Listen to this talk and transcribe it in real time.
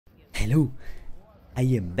Hello, I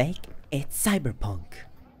am back at Cyberpunk.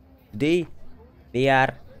 Today, we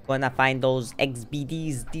are gonna find those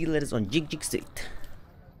XBD's dealers on Jig Street.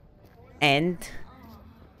 And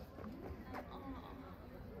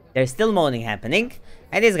there's still moaning happening,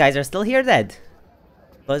 and these guys are still here dead.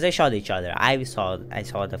 Because they shot each other. I saw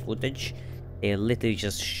the footage. They literally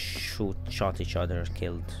just shot each other,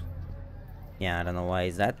 killed. Yeah, I don't know why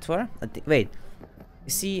is that for. Wait. You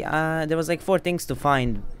see, there was like 4 things to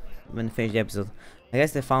find when we finished the episode. I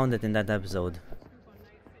guess they found it in that episode.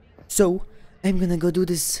 So, I'm gonna go do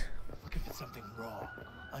this. Looking for something raw.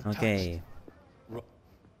 Okay.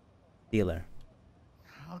 Dealer.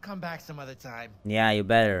 I'll come back some other time. Yeah, you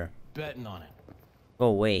better. Betting on it. Go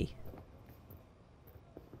away.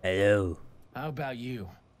 Hello. How about you?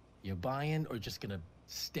 You buying or just gonna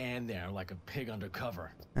stand there like a pig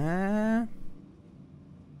undercover?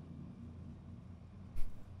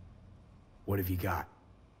 What have you got?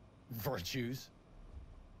 Virtues?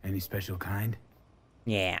 Any special kind?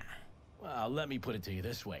 Yeah. Well, let me put it to you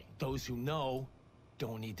this way. Those who know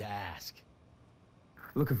don't need to ask.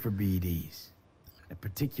 Looking for BDs. A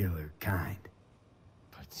particular kind.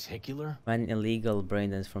 Particular? One illegal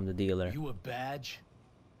braindance from the dealer. You a badge?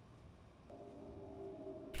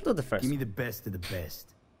 Do the first. Give me the best of the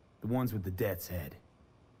best. The ones with the death's head.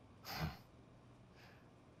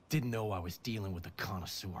 Didn't know I was dealing with a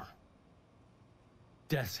connoisseur.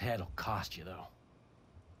 Death's head'll cost you, though.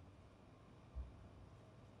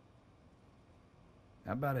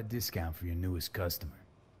 How about a discount for your newest customer?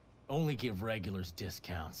 Only give regulars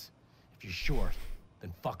discounts. If you're short,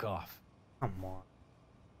 then fuck off. Come on.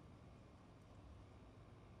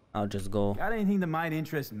 I'll just go. Got anything that might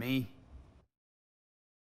interest me?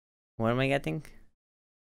 What am I getting?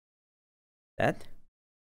 That?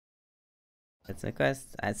 That's a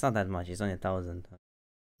quest. It's not that much. It's only 1,000.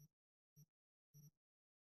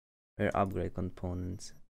 Rare upgrade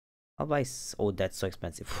components. I'll buy. Oh, that's so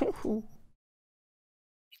expensive.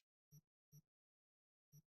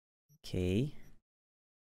 Okay.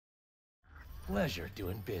 Pleasure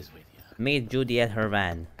doing biz with you. Meet Judy at her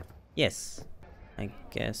van. Yes. I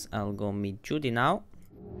guess I'll go meet Judy now.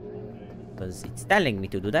 Because it's telling me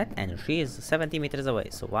to do that, and she is 70 meters away.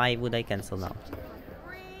 So why would I cancel now?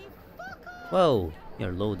 Whoa,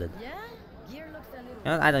 you're loaded. You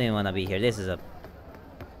know, I don't even want to be here. This is a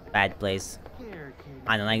bad place.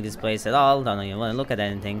 I don't like this place at all. Don't even want to look at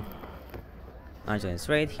anything. I'm just going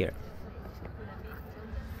straight here.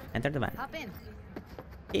 Enter the van. Hop in.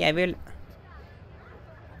 Okay, I will.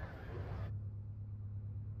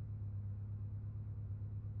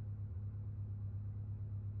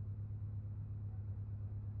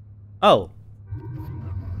 Oh.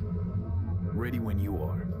 Ready when you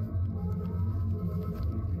are.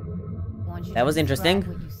 That was interesting.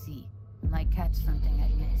 What you see. Might catch something I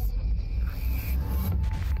miss.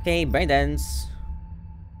 Okay, braindance.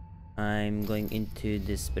 I'm going into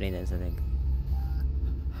this braindance, I think.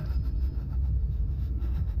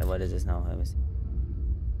 What is this now?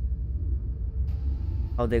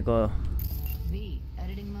 How they go? V,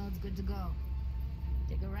 editing mode's good to go.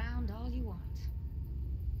 Dig around all you want.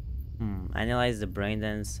 Analyze the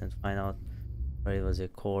braindance and find out where it was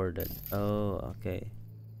recorded. Oh, okay.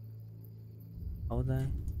 How the?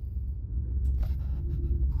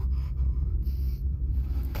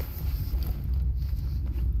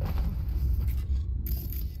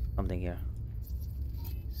 Something here.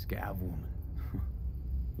 Scav woman.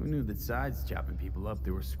 Who knew that sides chopping people up, they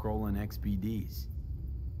were scrolling XBDs?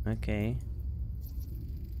 Okay.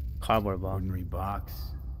 Cardboard box. Ordinary box.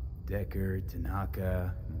 Decker,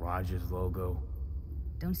 Tanaka, Raj's logo.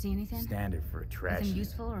 Don't see anything? Standard for a trash. Nothing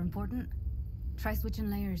useful or important? Try switching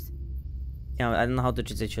layers. Yeah, I don't know how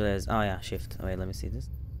to switch layers. Oh yeah, shift. Wait, let me see this.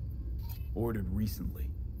 Ordered recently.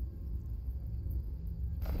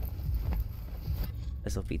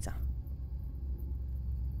 That's a pizza.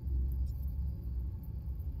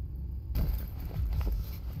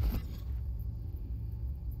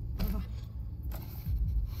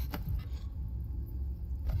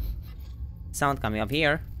 Sound coming up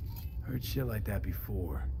here. Heard shit like that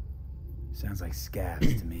before. Sounds like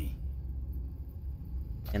scabs to me.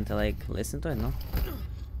 Can't like listen to it, no?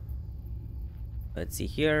 Let's see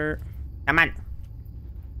here. Come on.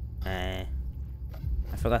 I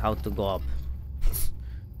forgot how to go up.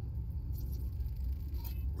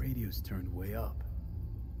 Radio's turned way up.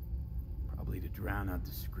 Probably to drown out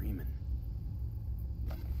the screaming.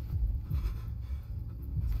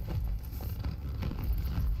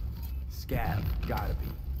 Scab, gotta be.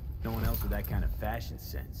 No one else with that kind of fashion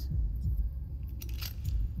sense.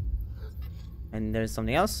 And there's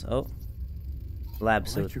something else. Oh. Lab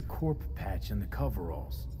suit. Electric corp patch on the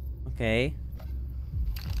coveralls. Okay.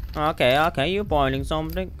 Okay, okay, you pointing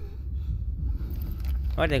something.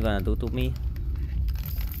 What are they gonna do to me?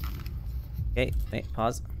 Okay, wait,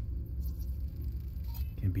 pause.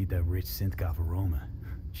 Can't beat that rich synth-goth aroma.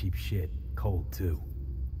 Cheap shit. Cold, too.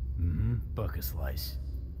 Mm-hmm. Buck a slice.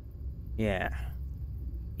 Yeah.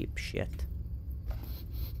 Cheap shit.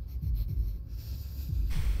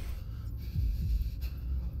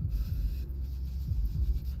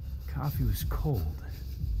 Coffee was cold.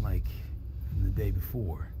 Like from the day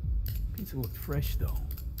before. Pizza looked fresh, though.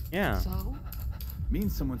 Yeah. So?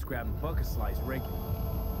 Means someone's grabbing bucket slice regularly.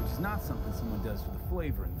 Which is not something someone does for the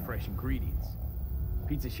flavor and the fresh ingredients.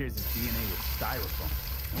 Pizza shares its DNA with styrofoam.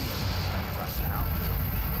 Across the house.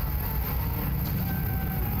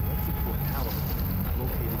 Electrical power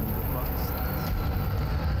located near the bucket slice.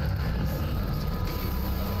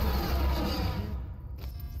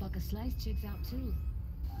 Buck a slice checks out too.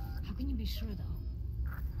 How can you be sure though?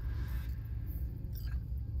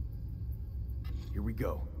 Here we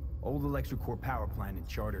go. Old electrical power plant in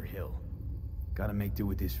Charter Hill. Gotta make do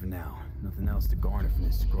with this for now. Nothing else to garner from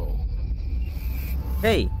this scroll.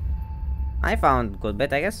 Hey, I found good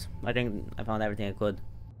bit, I guess. I think I found everything I could.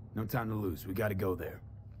 No time to lose. We gotta go there.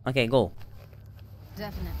 Okay, go.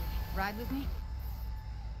 Definitely. Ride with me?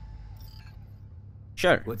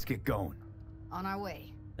 Sure. Let's get going. On our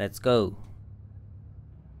way. Let's go.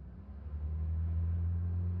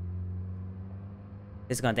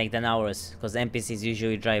 It's gonna take 10 hours because NPCs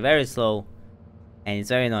usually drive very slow and it's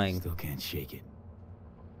very annoying. Still can't shake it.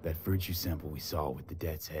 That virtue sample we saw with the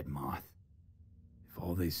Death's Head moth. If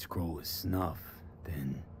all they scroll is snuff,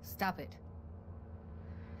 then... Stop it.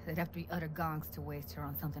 They'd have to be utter gonks to waste her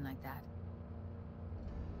on something like that.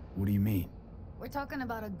 What do you mean? We're talking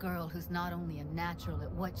about a girl who's not only a natural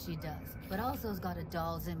at what she does, but also has got a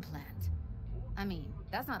doll's implant. I mean,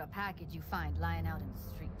 that's not a package you find lying out in the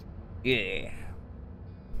street. Yeah.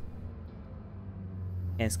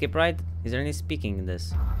 Can I skip ride? Is there any speaking in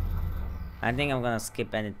this? I think I'm gonna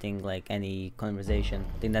skip anything like any conversation.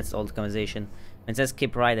 I think that's all the conversation. When it says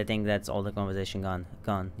skip ride, I think that's all the conversation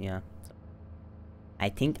gone. Yeah. So, I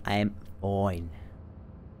think I'm fine.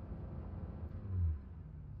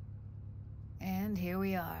 And here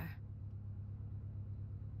we are.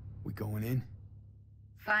 We going in?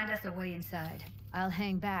 Find us a way inside. I'll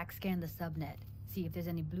hang back, scan the subnet, see if there's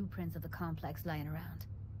any blueprints of the complex lying around.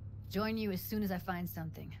 Join you as soon as I find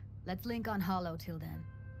something. Let's link on Hollow till then.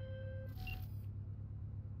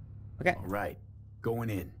 Okay. All right. Going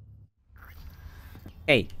in.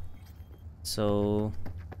 Hey. So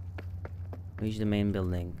reach the main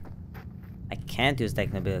building. I can't use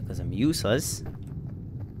technobility because I'm useless.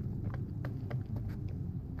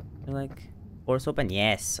 Like force open?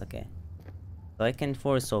 Yes, okay. So I can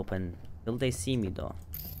force open. Will they see me though?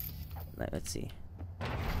 Let's see.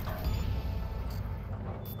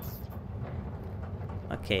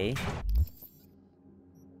 Okay.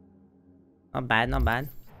 Not bad, not bad.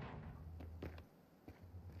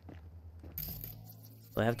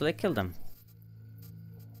 Do I have to like kill them?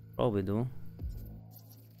 Probably do.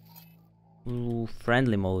 Ooh,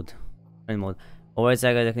 friendly mode. Friendly mode. Overrides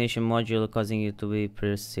a recognition module causing you to be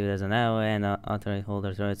perceived as an ally and authority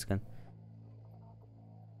holder turrets can.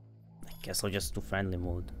 I guess I'll just do friendly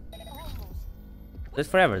mode. It's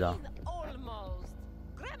forever though. Almost.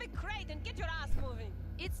 Grab a crate and get your ass moving.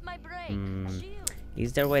 It's my break. Shield.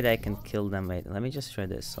 Is there a way that I can kill them? Wait, let me just try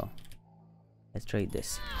this. So let's try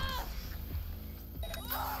this.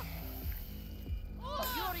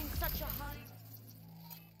 You're in such a hurry.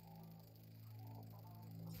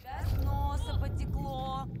 Без носа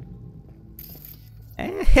потекло.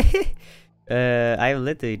 I'm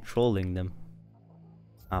literally trolling them.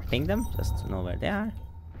 Ping them just to know where they are.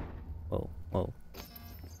 Whoa, whoa.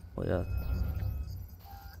 What else?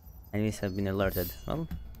 Enemies have been alerted. Well,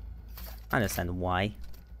 I understand why.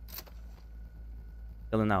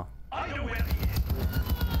 Kill them now.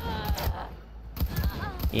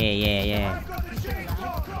 Yeah.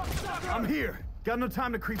 I'm here. Got no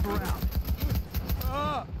time to creep around.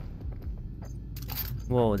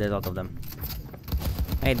 Whoa, there's a lot of them.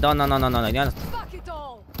 Hey, no. Fuck it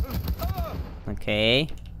all. Okay.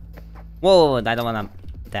 Whoa, I don't wanna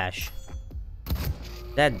dash.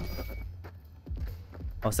 Dead.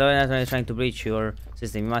 Oh, someone is trying to breach your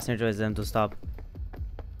system. You must neutralize them to stop.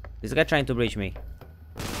 This guy trying to breach me.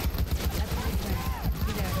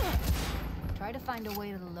 Try to find a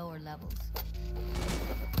way to the lower levels.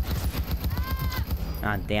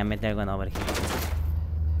 Ah, damn it, they're going over here.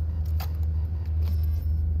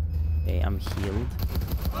 Okay, I'm healed.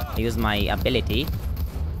 I use my ability.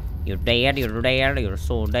 You're dead, you're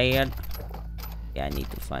so dead. Yeah, I need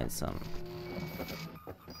to find some.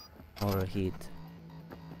 Overheat.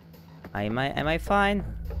 Am I fine?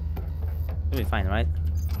 Should be fine, right?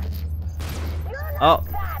 Oh!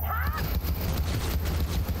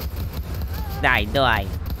 Die!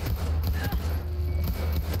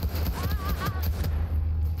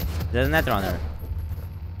 There's a netrunner.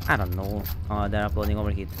 I don't know. Oh, they're uploading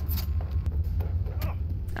overheat.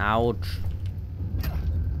 Ouch.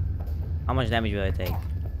 How much damage will I take?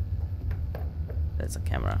 That's a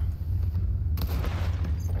camera.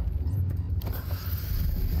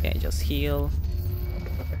 Okay, just heal.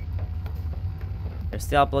 They're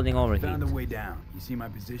still uploading overheat. Found a way down. You see my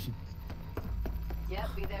position?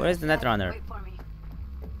 Yep, be there. Where's the netrunner? Wait for me.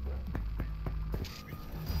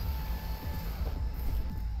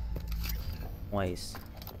 Ways.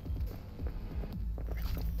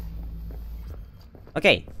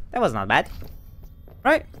 Okay, that was not bad.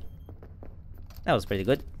 Right? That was pretty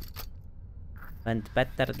good. Went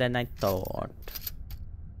better than I thought.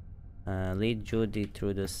 Lead Judy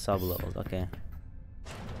through the sublevels. Okay.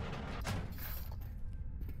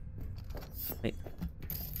 Wait.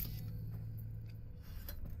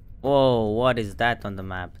 Whoa, what is that on the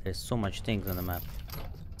map? There's so much things on the map.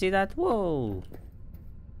 See that? Whoa.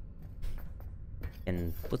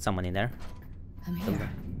 Can put someone in there. I'm here.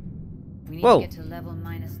 We need Whoa. to get to level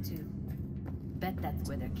 -2. Bet that's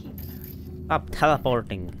where they're keeping her. Stop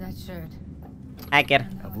teleporting. That shirt. Hacker.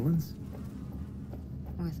 Evelyn's?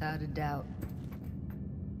 Without a doubt.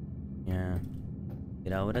 Yeah.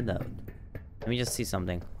 Without a doubt. Let me just see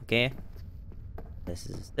something, okay? This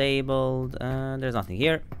is disabled. There's nothing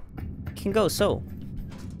here. Can go so.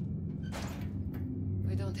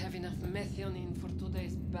 We don't have enough methionine for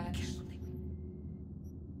today's batch.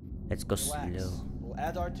 Let's go Relax. slow. We'll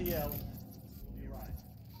add RTL. We'll be right.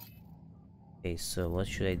 Okay, so what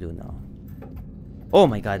should I do now? Oh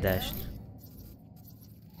my god, Dash.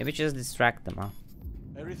 Maybe just distract them, huh?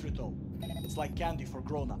 Erythritol. It's like candy for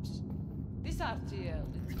grown-ups. This RTL,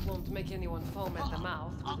 it won't make anyone foam at the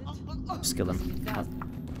mouth, will it? Just kill them. It does.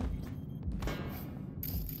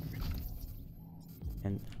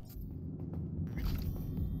 And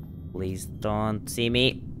please don't see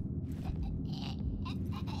me.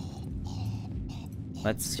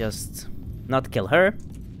 Let's just not kill her.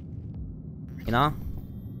 You know?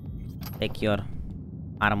 Take your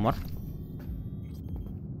armor.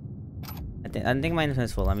 I think my inventory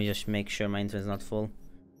is full. Let me just make sure my inventory is not full.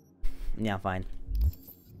 Yeah, fine.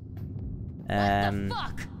 What the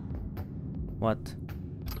fuck? What?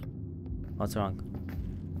 What's wrong?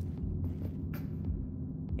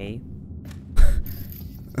 Okay.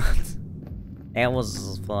 It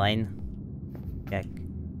was fine. Check.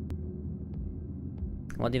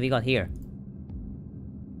 What have we got here?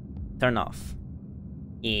 Turn off.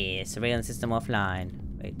 Yeah, surveillance system offline.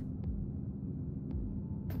 Wait.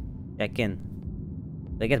 Check in.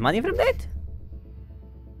 Do I get money from that?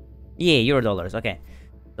 Yeah, Eurodollars. Okay.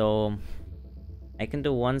 So I can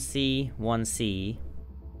do 1C, 1C.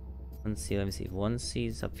 1C, let me see. 1C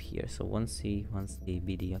is up here. So 1C, 1C,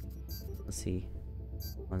 BD up. 1C,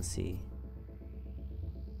 1C.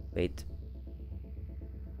 Wait.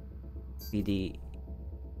 BD.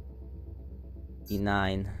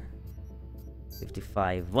 E9.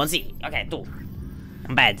 55. 1C. Okay, 2.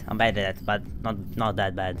 I'm bad at that, but not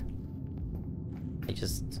that bad. I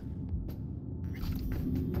just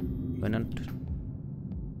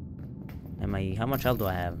am I, how much health do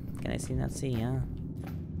I have? Can I see that? See, yeah.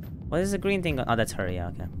 What is the green thing? Oh, that's her, yeah,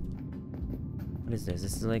 okay. What is this?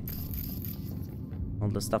 This is like all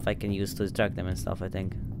the stuff I can use to distract them and stuff, I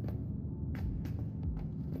think.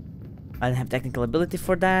 I don't have technical ability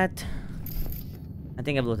for that. I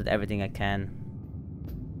think I've looted everything I can.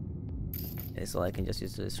 Okay, so I can just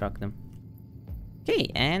use to distract them.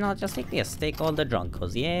 Okay, and I'll just take this. Take all the drunk,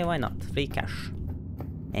 cause yeah, why not? Free cash.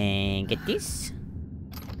 And get this.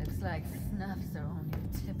 Looks like snuffs are only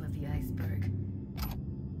the tip of the iceberg.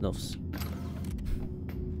 Those.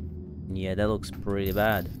 Yeah, that looks pretty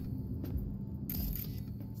bad.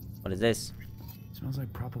 What is this? Smells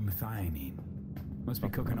like propylmethionine. Must be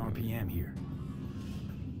cooking RPM here.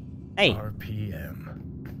 Hey,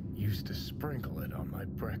 RPM. Used to sprinkle it on my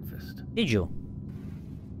breakfast. did you?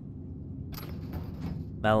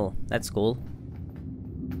 Well, that's cool.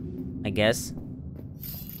 I guess.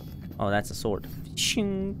 Oh, that's a sword.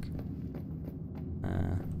 Shink.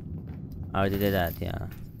 I already did that, yeah.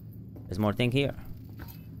 There's more thing here.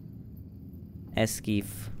 Eskeef.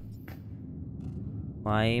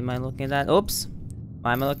 Why am I looking at that? Oops.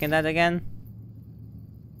 Why am I looking at that again?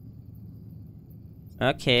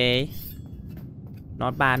 Okay.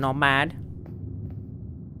 Not bad, not bad.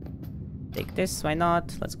 Take this, why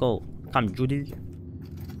not? Let's go. Come, Judy.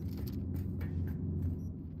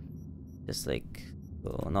 Just like,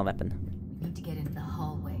 oh, no weapon. Need to get into the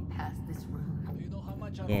hallway past this room. Do you know how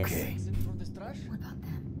much I Yes. Okay. from this trash? What about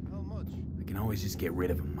them? How much? I can always just get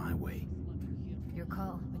rid of them my way. Your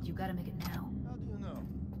call, but you gotta make it now. How do you know?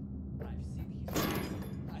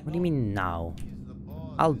 What do you mean now? He's the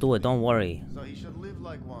boss. I'll do it, don't worry. So he should live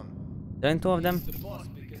like one. There ain't two of them?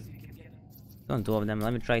 Don't two of them.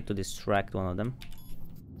 Let me try to distract one of them.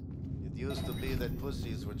 It used to be that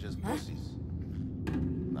pussies were just pussies.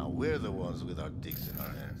 Now we're the ones with our dicks in our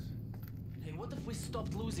hands. Hey, what if we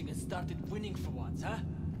stopped losing and started winning for once, huh?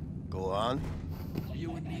 Go on.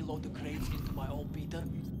 You and me load the crates into my old beater.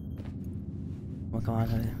 Oh, come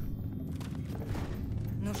on.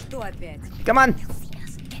 Ну что опять? Come on!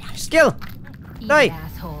 Skill! Easy Die!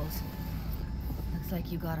 assholes. Looks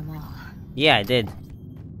like you got them all. Yeah, I did.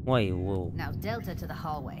 Wait, whoa. Now Delta to the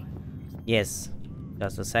hallway. Yes.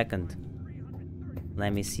 Just a second.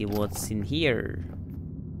 Let me see what's in here.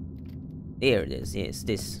 There it is. Yes,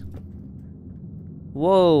 this.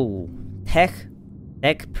 Whoa. Tech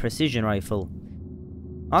precision rifle.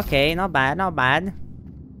 Okay, not bad, not bad.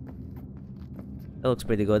 It looks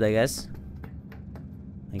pretty good, I guess.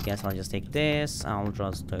 I guess I'll just take this. I'll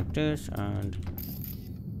just take this and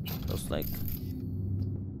just like,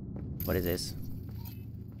 what is this?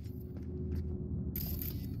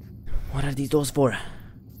 What are these doors for?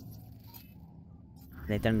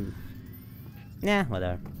 They turn. Nah,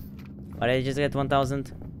 whatever. Why did I just get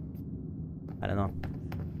 1,000? I don't know.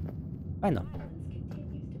 I know.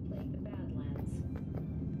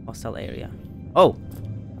 Hostile area. Oh!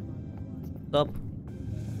 Stop.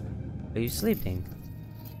 Are you sleeping?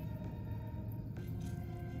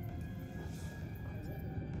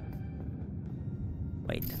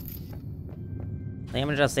 Wait. Let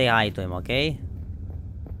me just say hi to him, okay?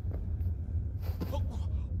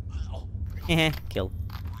 Kill.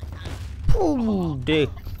 Ooh, dick.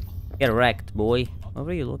 Get wrecked, boy. What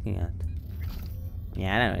were you looking at?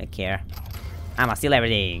 Yeah, I don't really care. I'ma steal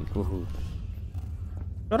everything. Woohoo.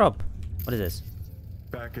 Shut up. What is this?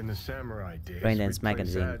 Back in the samurai days, Braindance we'd place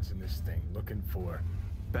magazine. ads in this thing looking for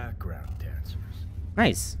background dancers.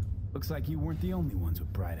 Nice. Looks like you weren't the only ones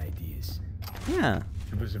with bright ideas. Yeah.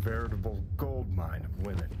 It was a veritable gold mine of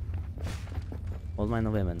women. Old mine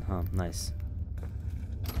of women, huh? Nice.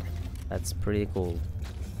 That's pretty cool.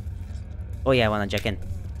 Oh yeah, I wanna check in.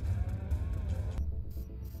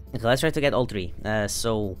 Okay, let's try to get all three.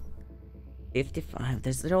 So 55.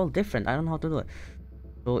 They're all different. I don't know how to do it.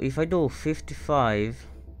 So if I do 55,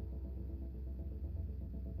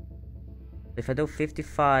 if I do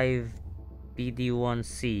 55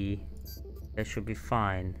 BD1C, that should be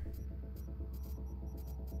fine.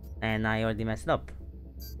 And I already messed up.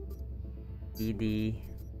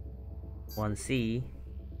 BD1C,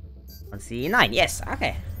 1C9. Yes.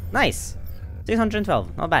 Okay. Nice.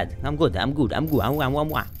 612. Not bad. I'm good. I'm good.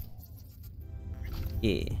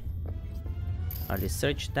 Yeah. Already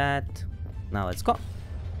searched that. Now let's go.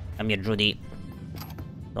 Come here, Judy.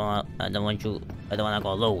 I don't want you. I don't want to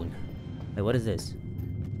go alone. Wait, what is this?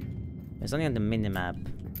 There's something on the minimap.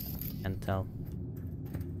 Can't tell.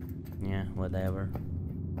 Yeah, whatever.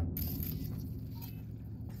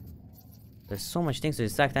 There's so much things to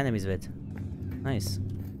distract enemies with. Nice.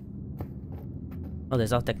 Oh,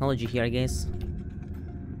 there's all technology here, I guess.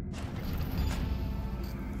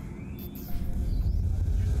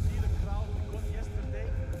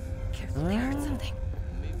 Careful, they heard something.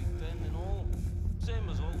 Maybe 10 in all. Same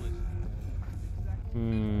as always.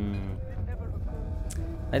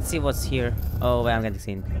 Let's see what's here. Oh, wait, I'm getting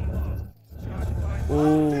seen.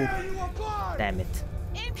 Ooh. Damn it.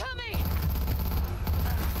 Incoming!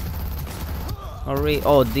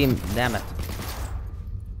 Oh, damn it.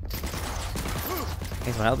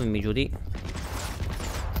 Thanks for helping me, Judy.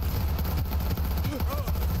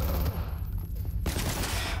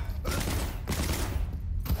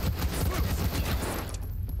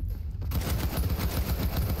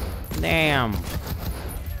 Damn.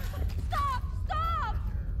 Stop!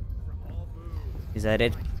 Is that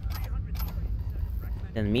it?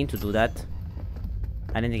 Didn't mean to do that.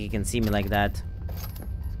 I didn't think he can see me like that.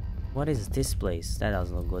 What is this place? That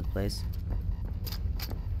doesn't look good place.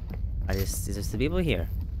 Is there still people here?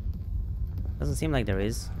 Doesn't seem like there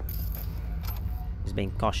is. Just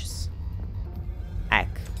being cautious. Hack.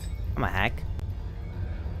 I'm a hack.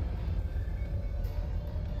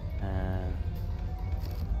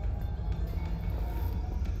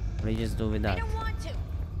 What do you just do with I that? don't want to.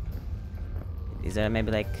 Is there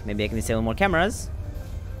maybe like maybe I can disable more cameras?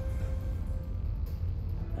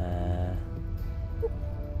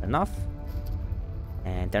 Turn off.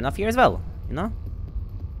 And turn off here as well, you know?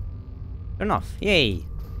 Turn off. Yay!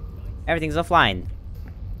 Everything's offline.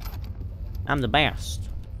 I'm the best.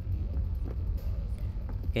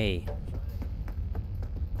 Okay.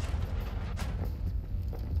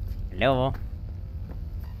 Hello.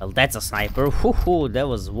 Well, that's a sniper. Woohoo! That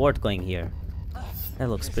was worth going here. That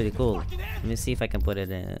looks pretty cool. Let me see if I can put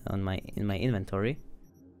it in my inventory.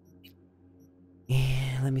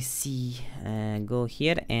 Yeah, let me see. Go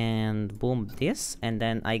here and boom this, and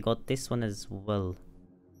then I got this one as well.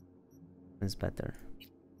 It's better.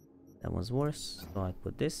 That one's worse, so I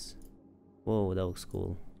put this. Whoa, that looks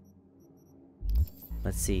cool.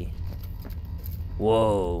 Let's see.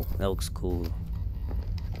 Whoa, that looks cool.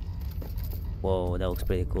 Whoa, that looks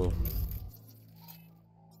pretty cool.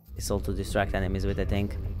 It's all to distract enemies with, I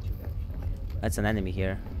think. That's an enemy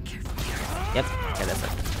here. Yep, okay, that's it.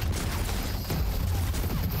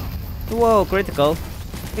 Whoa, critical.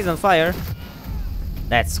 He's on fire.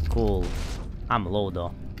 That's cool. I'm low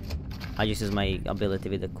though. I just use my ability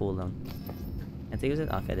with the cooldown. Can't I use it?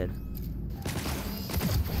 Okay, I did.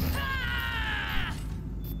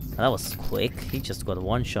 That was quick. He just got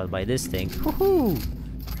one shot by this thing. Woohoo!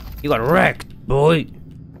 You got wrecked, boy!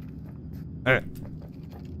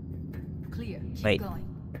 Clear. Keep Wait. going.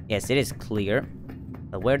 Yes, it is clear.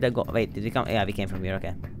 But where'd they go? Wait, did we come? Yeah, we came from here,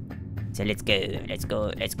 okay. So let's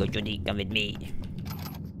go, Judy, come with me.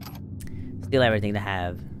 Steal everything they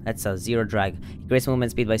have. That's a 0 drag. Increase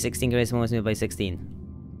movement speed by 16, increase movement speed by 16.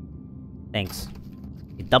 Thanks.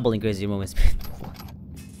 You double increase your movement speed.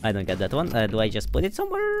 I don't get that one. Do I just put it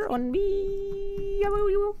somewhere on me?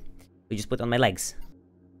 We just put it on my legs.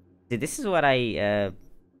 See, this is what I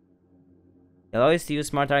always use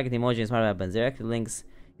smart target emoji and smart weapons. Direct links.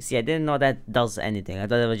 You see, I didn't know that does anything. I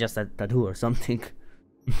thought it was just a tattoo or something.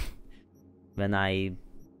 When I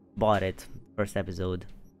bought it first episode.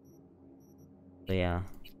 So yeah.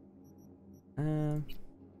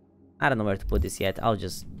 I don't know where to put this yet. I'll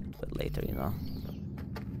just put it later, you know.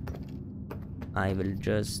 I will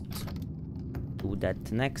just do that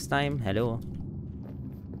next time. Hello.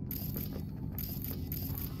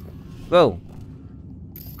 Whoa.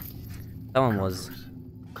 Someone was.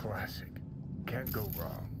 Classic. Can't go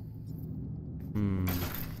wrong.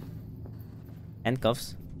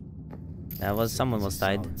 Handcuffs. That was someone was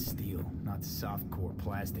tied. Solid steel, not the soft core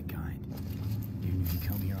plastic kind. Even if you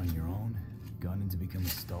come here on your own, gunning to become a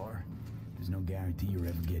star, there's no guarantee you're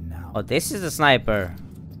ever getting out. Oh, this is a sniper.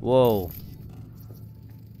 Whoa.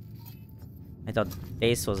 I thought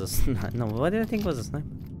this was a sniper. No, what did I think was a sniper?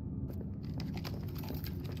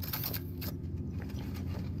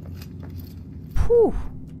 Whew.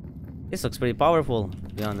 This looks pretty powerful,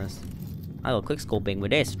 to be honest. I go quick scoping with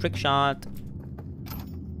this. Trick shot.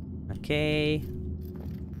 Okay.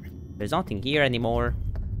 There's nothing here anymore.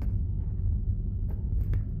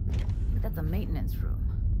 That's a maintenance room.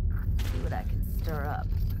 See what I can stir up.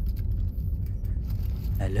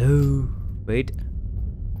 Hello. Wait.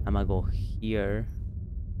 I'm gonna go here.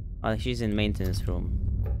 Oh, she's in maintenance room.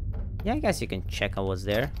 Yeah, I guess you can check out what's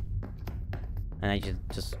there. And I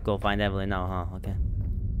just go find Evelyn now, huh? Okay.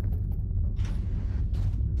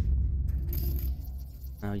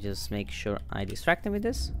 I'll just make sure I distract him with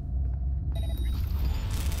this.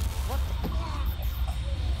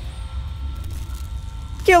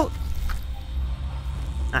 Kill!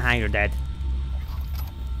 Aha, you're dead.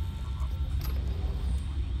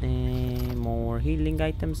 More healing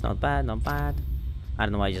items, not bad, not bad. I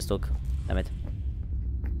don't know why I just took. Damn it.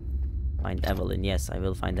 Find Evelyn, yes, I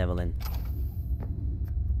will find Evelyn.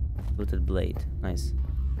 Looted blade, nice.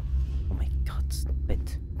 Oh my god, stop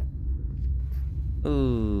it.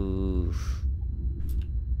 Ooh.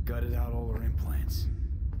 Gutted out all her implants.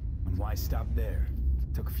 And why stop there?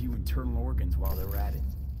 Took a few internal organs while they were at it.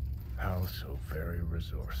 How so very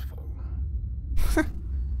resourceful.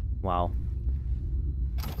 Wow.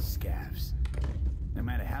 Scavs. No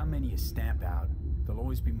matter how many you stamp out, there'll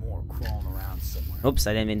always be more crawling around somewhere. Oops,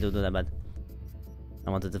 I didn't mean to do that, but I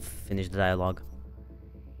wanted to finish the dialogue.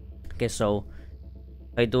 Okay, so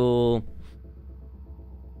if I do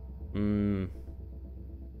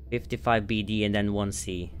 55 BD and then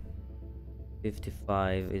 1C.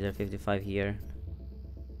 55, is there 55 here?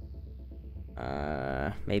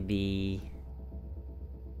 Maybe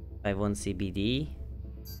 51C BD.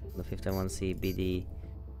 The 51C BD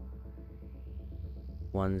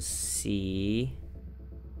 1C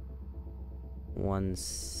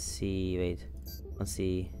 1C, wait,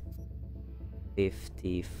 1C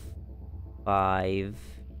 55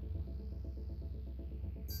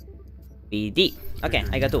 BD. Okay,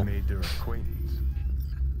 I got two. Made their acquaintance.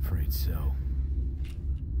 Afraid so.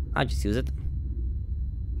 I'll just use it.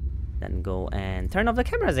 Then go and turn off the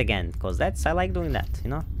cameras again, because I like doing that, you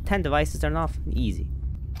know? 10 devices turn off, easy.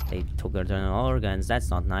 They took their turn on organs, that's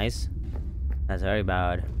not nice. That's very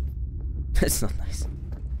bad. That's not nice.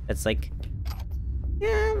 That's like...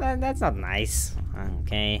 Yeah, that's not nice.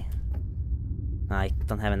 Okay. I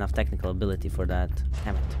don't have enough technical ability for that.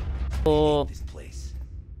 Damn it. Oh. This place.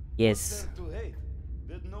 Yes.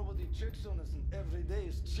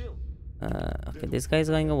 Okay, this guy's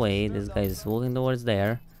going away. This guy is walking towards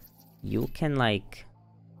there. You can like...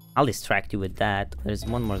 I'll distract you with that. There's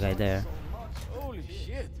one more guy there. Holy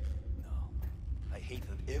shit! No, I hate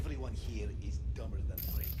that everyone here is dumber than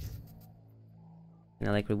bricks. Can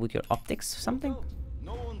I like reboot your optics or something?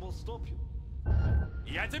 No one will stop you.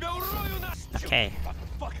 Okay.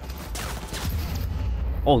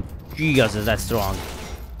 Oh, Jesus, is that strong?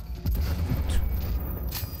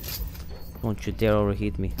 Don't you dare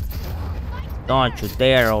overheat me. Don't you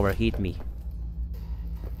dare overheat me.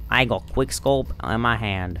 I got quick scope in my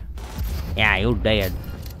hand. Yeah, you're dead.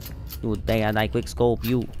 You dead, I quick scope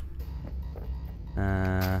you.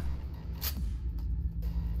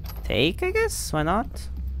 Take, I guess? Why not?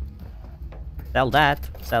 Sell that.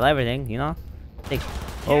 Sell everything, you know? Take.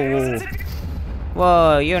 Oh.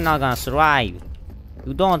 Whoa, you're not gonna survive.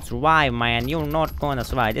 You don't survive, man. You're not gonna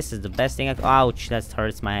survive. This is the best thing. Ouch, that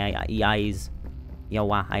hurts my eyes. Yo,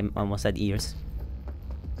 wow, I almost said ears.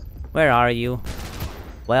 Where are you?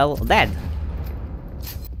 Well, dead.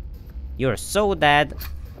 You're so dead.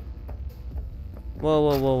 Whoa,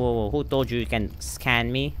 whoa, whoa, whoa, whoa. Who told you can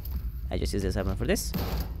scan me? I just use this weapon for this.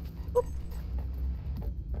 Boop.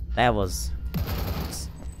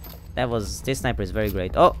 This sniper is very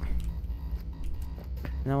great. Oh!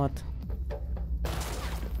 You know what?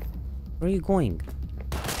 Where are you going?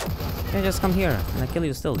 You can just come here and I kill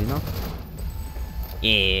you still, you know?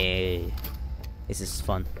 Yeah. This is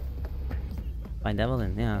fun. Find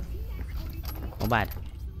Evelyn, yeah. Oh bad.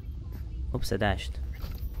 Oops, I dashed.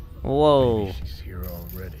 Whoa. Maybe she's here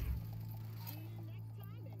already.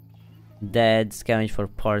 Dead, scavenge for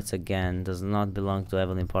parts again. Does not belong to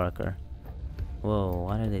Evelyn Parker. Whoa,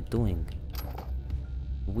 what are they doing?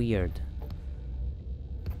 Weird.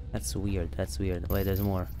 That's weird, that's weird. Wait, there's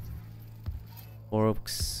more.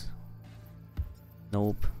 Orcs.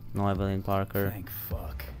 Nope, no Evelyn Parker. Thank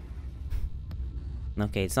fuck.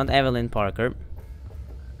 Okay, it's not Evelyn Parker.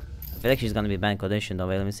 I feel like she's gonna be banned condition though.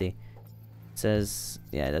 Wait, let me see. It says,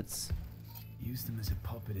 yeah, that's... Used him as a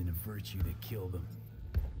puppet in a virtue that killed him.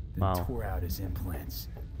 Then Wow. tore out his implants.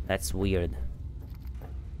 That's weird.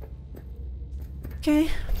 Okay.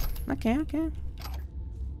 Okay.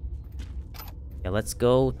 Yeah, let's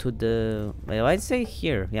go to the... Wait, I'd say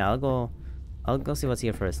here. Yeah, I'll go see what's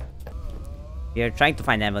here first. We are trying to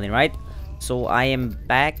find Evelyn, right? So I am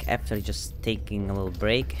back after just taking a little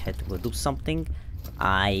break. Had to go do something.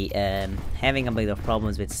 I am having a bit of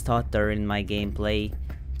problems with stutter in my gameplay,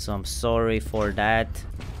 so I'm sorry for that.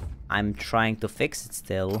 I'm trying to fix it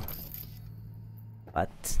still.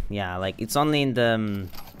 But yeah, like it's only in the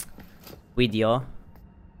video.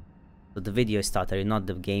 So the video is stuttering, not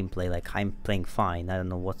the gameplay. Like I'm playing fine. I don't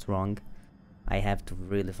know what's wrong. I have to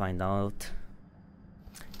really find out.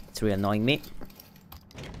 It's really annoying me.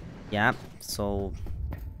 Yeah, so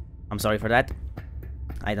I'm sorry for that.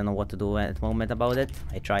 I don't know what to do at the moment about it.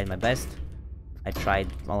 I tried my best. I tried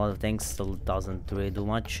a lot of things, still doesn't really do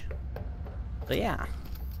much. So yeah,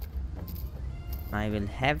 I will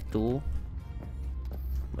have to.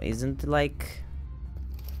 Isn't like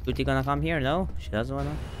Cutie gonna come here? No, she doesn't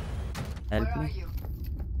wanna help Where are me. you?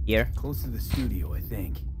 Here? Close to the studio, I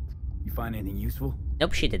think. You find anything useful?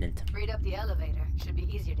 Nope, she didn't. Freed up the elevator. Should be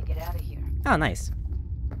easier to get out of here. Oh, nice.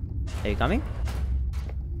 Are you coming?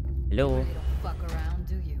 Hello? Really don't fuck around,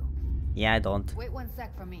 do you? Yeah, I don't. Wait 1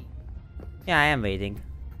 sec for me. Yeah, I am waiting.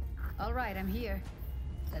 All right, I'm here.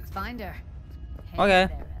 Let's find her. Hey Okay.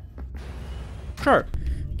 there. Sure.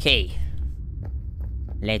 Okay.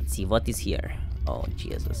 Let's see what is here. Oh,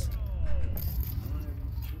 Jesus.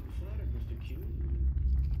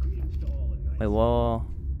 Wait, whoa.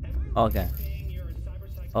 Okay.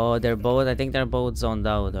 Oh, they're both, I think they're both zoned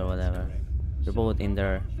out or whatever. They're both in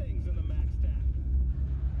there.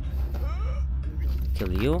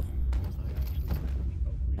 Kill you.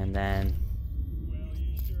 And then...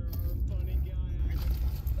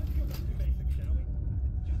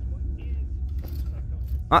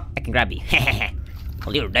 Oh, I can grab you.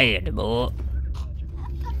 Well, you're dead, boy.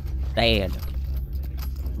 Dead.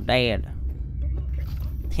 Dead.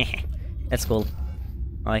 That's cool.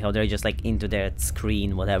 I like how they're just like into their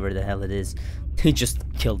screen, whatever the hell it is. They just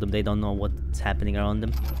killed them. They don't know what's happening around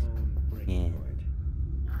them. Yeah.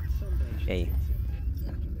 Okay.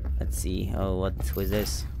 Let's see. Oh, what was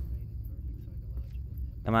this?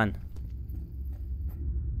 Come on.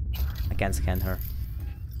 I can't scan her.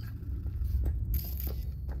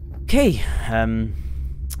 Okay,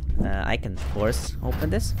 I can force open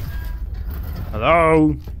this.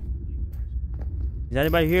 Hello? Is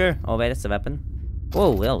anybody here? Oh wait, that's a weapon.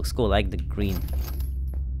 Whoa, that looks cool, I like the green.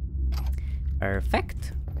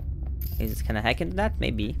 Perfect. Can I hack into that?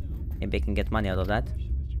 Maybe. Maybe I can get money out of that.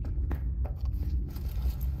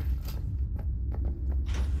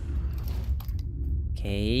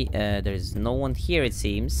 Okay, there's no one here it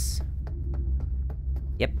seems.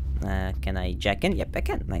 Yep, can I jack in? Yep, I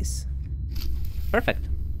can. Nice. Perfect.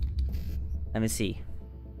 Let me see.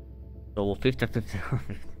 So 50.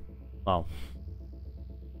 Wow.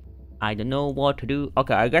 I don't know what to do.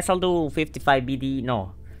 Okay, I guess I'll do 55 BD.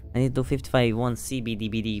 No, I need to do 55 1C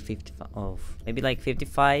BD 55. Oh, maybe like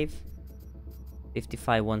 55.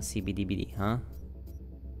 55 1C BD, huh?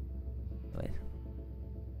 Wait.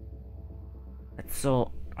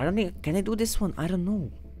 So I don't think can I do this one? I don't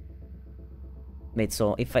know. Wait,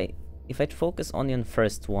 so if I focus only on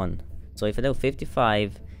first one, so if I do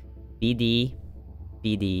 55 BD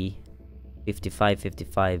 55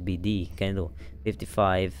 BD, can I do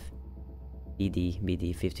 55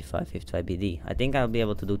 BD 55 BD? I think I'll be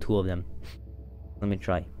able to do two of them. Let me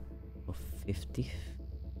try. So 50.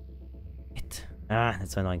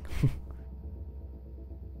 That's so annoying.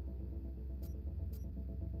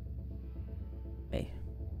 Wait.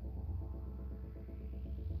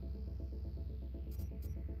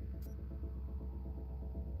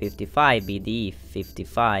 $55 BD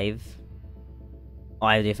 55. Oh,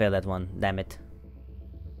 I already failed that one. Damn it.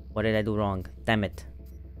 What did I do wrong? Damn it.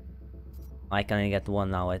 I can only get one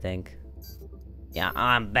now, I think. Yeah,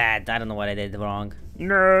 I'm bad. I don't know what I did wrong.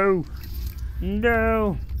 No!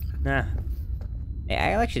 No! Nah.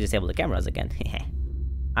 Hey, I'll actually disable the cameras again.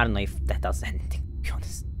 I don't know if that does anything, to be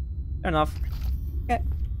honest. Fair enough. Okay.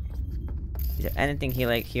 Is there anything here,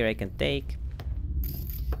 like, here I can take?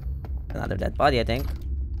 Another dead body, I think.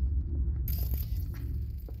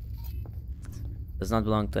 Does not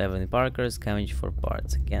belong to Evelyn Parker. Scavenge for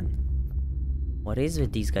parts again. What is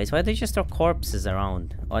with these guys? Why do they just throw corpses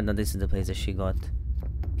around? Oh no, this is the place that she got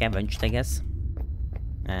scavenged, I guess.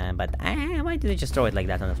 But why did they just throw it like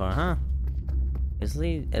that on the floor, huh?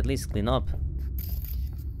 At least clean up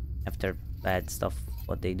after bad stuff.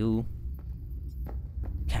 What they do.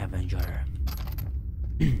 Scavenger.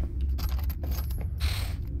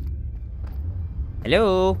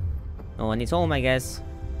 Hello. No one is home, I guess.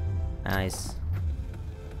 Nice.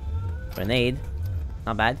 Grenade.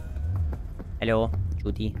 Not bad. Hello,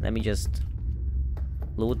 Judy. Let me just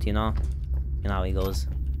loot, you know. You know how it goes.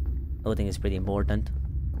 Looting is pretty important.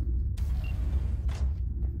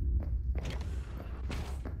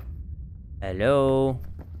 Hello.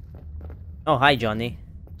 Oh, hi, Johnny.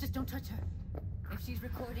 Just don't touch her. If she's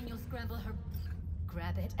recording, you'll scramble her.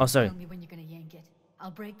 Grab it. Oh, sorry. Tell me when you're gonna yank it.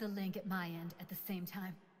 I'll break the link at my end at the same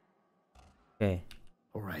time. Okay.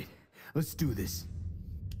 All right, let's do this.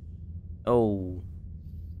 Oh.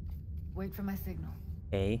 Wait for my signal.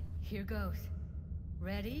 Okay. Here goes.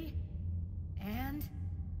 Ready? And...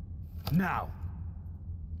 Now.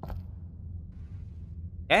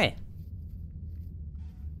 Okay.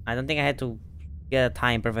 I don't think I had to get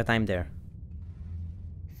a perfect time there.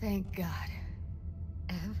 Thank God.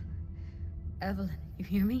 Evelyn, you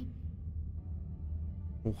hear me?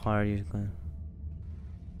 How are you going?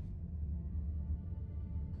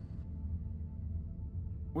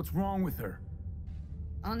 What's wrong with her?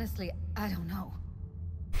 Honestly, I don't know.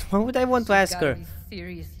 Why would I want to ask her? Be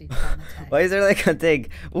seriously traumatized. Why is there like a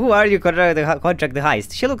thing? Who are you contract the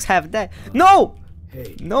heist? She looks half dead. No!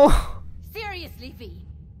 Hey. No! Seriously, V.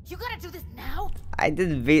 You gotta do this now? I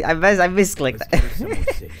didn't mean. I misclicked Let's get her somewhere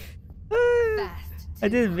that. safe. Fast. I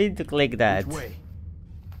didn't mean to click that. Which way?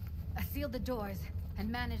 I sealed the doors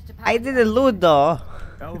and managed to pass. I didn't loot though.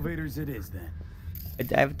 Elevators it is then.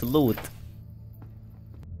 I have to loot.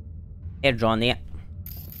 Here, Johnny.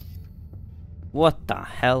 What the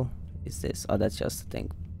hell is this? Oh, that's just a thing.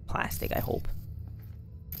 Plastic, I hope.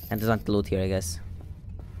 And there's not loot here, I guess.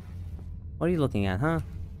 What are you looking at, huh?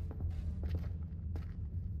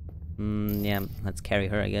 Yeah, let's carry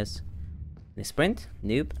her, I guess. The sprint?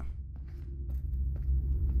 Nope.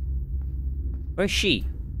 Where's she?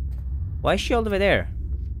 Why is she all the way there?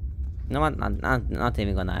 You know what? Not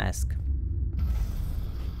even gonna ask.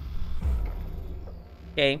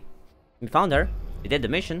 Okay. We found her. We did the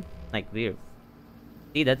mission. Like, we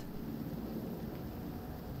did it.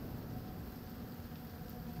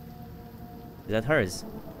 Is that hers?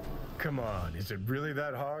 Come on, is it really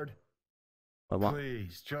that hard? What?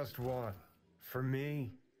 Please, just one. For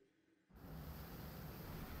me?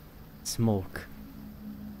 Smoke.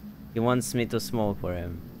 He wants me to smoke for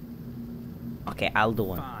him. Okay, I'll do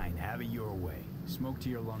one. Fine, have it your way. Smoke to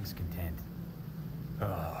your lungs' content.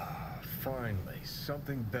 Ah, finally,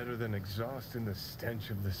 something better than exhaust in the stench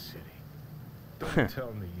of the city. Don't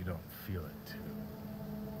tell me you don't feel it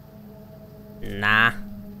too. Nah.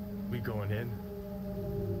 We going in?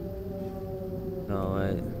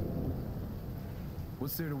 No.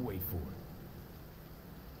 What's there to wait for?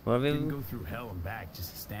 What we? Didn't go through hell and back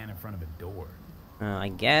just to stand in front of a door. I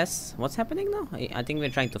guess. What's happening now? I think we're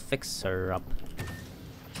trying to fix her up.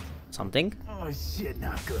 Something? Oh shit,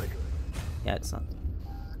 not good. Yeah, it's not.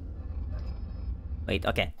 Wait,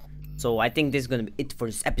 okay. So I think this is gonna be it for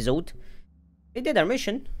this episode. We did our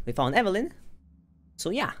mission. We found Evelyn. So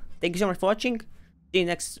yeah, thank you so much for watching. See you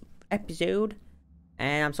next episode.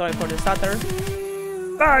 And I'm sorry for the stutter.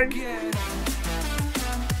 Bye!